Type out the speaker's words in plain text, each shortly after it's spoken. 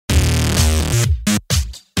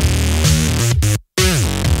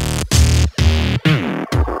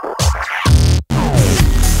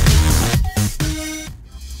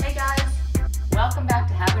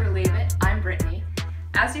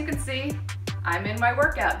I'm in my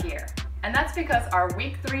workout gear. And that's because our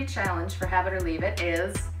week 3 challenge for Have It or Leave It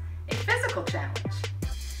is a physical challenge.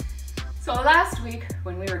 So last week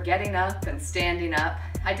when we were getting up and standing up,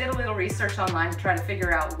 I did a little research online to try to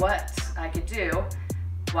figure out what I could do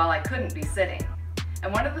while I couldn't be sitting.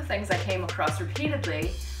 And one of the things I came across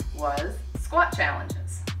repeatedly was squat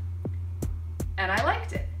challenges. And I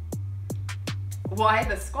liked it. Why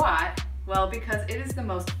the squat? Well, because it is the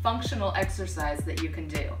most functional exercise that you can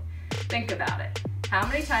do. Think about it. How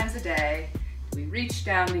many times a day do we reach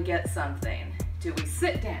down to get something? Do we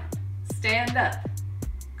sit down, stand up,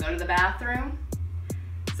 go to the bathroom?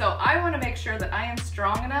 So I want to make sure that I am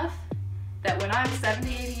strong enough that when I'm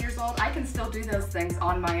 70, 80 years old, I can still do those things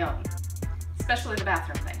on my own, especially the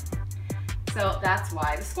bathroom thing. So that's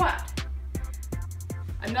why the squat.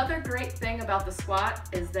 Another great thing about the squat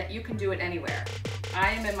is that you can do it anywhere.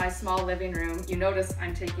 I am in my small living room. You notice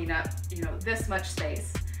I'm taking up, this much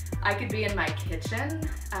space. I could be in my kitchen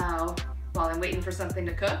while I'm waiting for something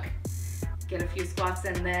to cook, get a few squats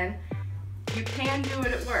in then. You can do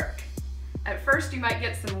it at work. At first you might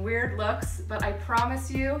get some weird looks, but I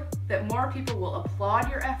promise you that more people will applaud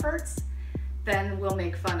your efforts than will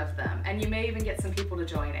make fun of them. And you may even get some people to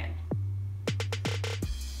join in.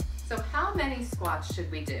 So how many squats should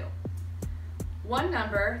we do? One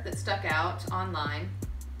number that stuck out online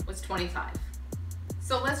was 25.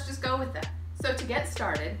 So let's just go with that. So to get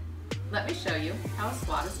started, let me show you how a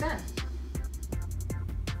squat is done.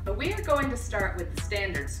 But we are going to start with the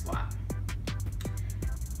standard squat.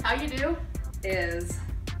 How you do is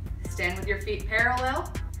stand with your feet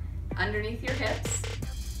parallel underneath your hips.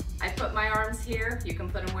 I put my arms here, you can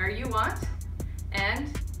put them where you want,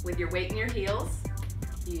 and with your weight in your heels,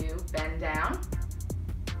 you bend down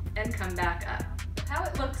and come back up. How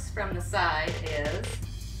it looks from the side is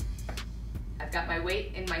I've got my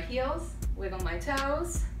weight in my heels, wiggle my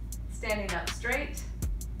toes, standing up straight,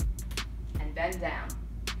 and bend down.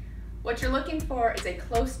 What you're looking for is a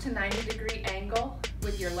close to 90-degree angle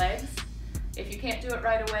with your legs. If you can't do it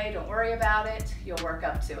right away, don't worry about it. You'll work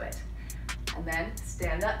up to it. And then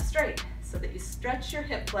stand up straight so that you stretch your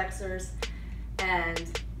hip flexors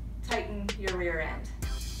and tighten your rear end.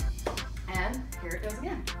 And here it goes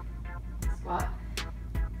again. Squat.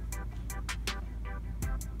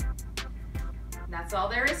 That's all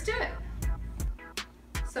there is to it.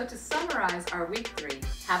 So to summarize our week 3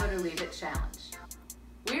 Have It or Leave It challenge,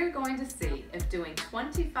 we're going to see if doing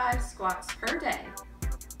 25 squats per day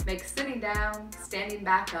makes sitting down, standing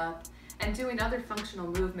back up, and doing other functional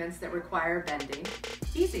movements that require bending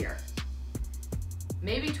easier.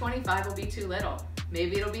 Maybe 25 will be too little,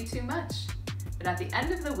 maybe it'll be too much, but at the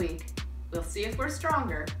end of the week, we'll see if we're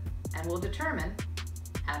stronger and we'll determine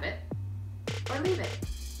have it or leave it.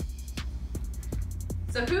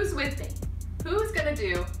 So who's with me? Who's gonna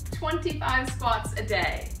do 25 squats a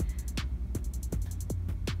day?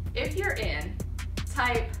 If you're in,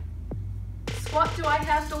 type, "What do I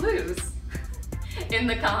have to lose?" in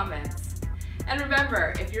the comments. And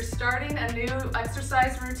remember, if you're starting a new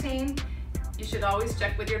exercise routine, you should always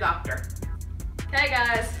check with your doctor. Okay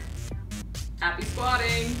guys, happy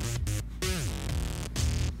squatting.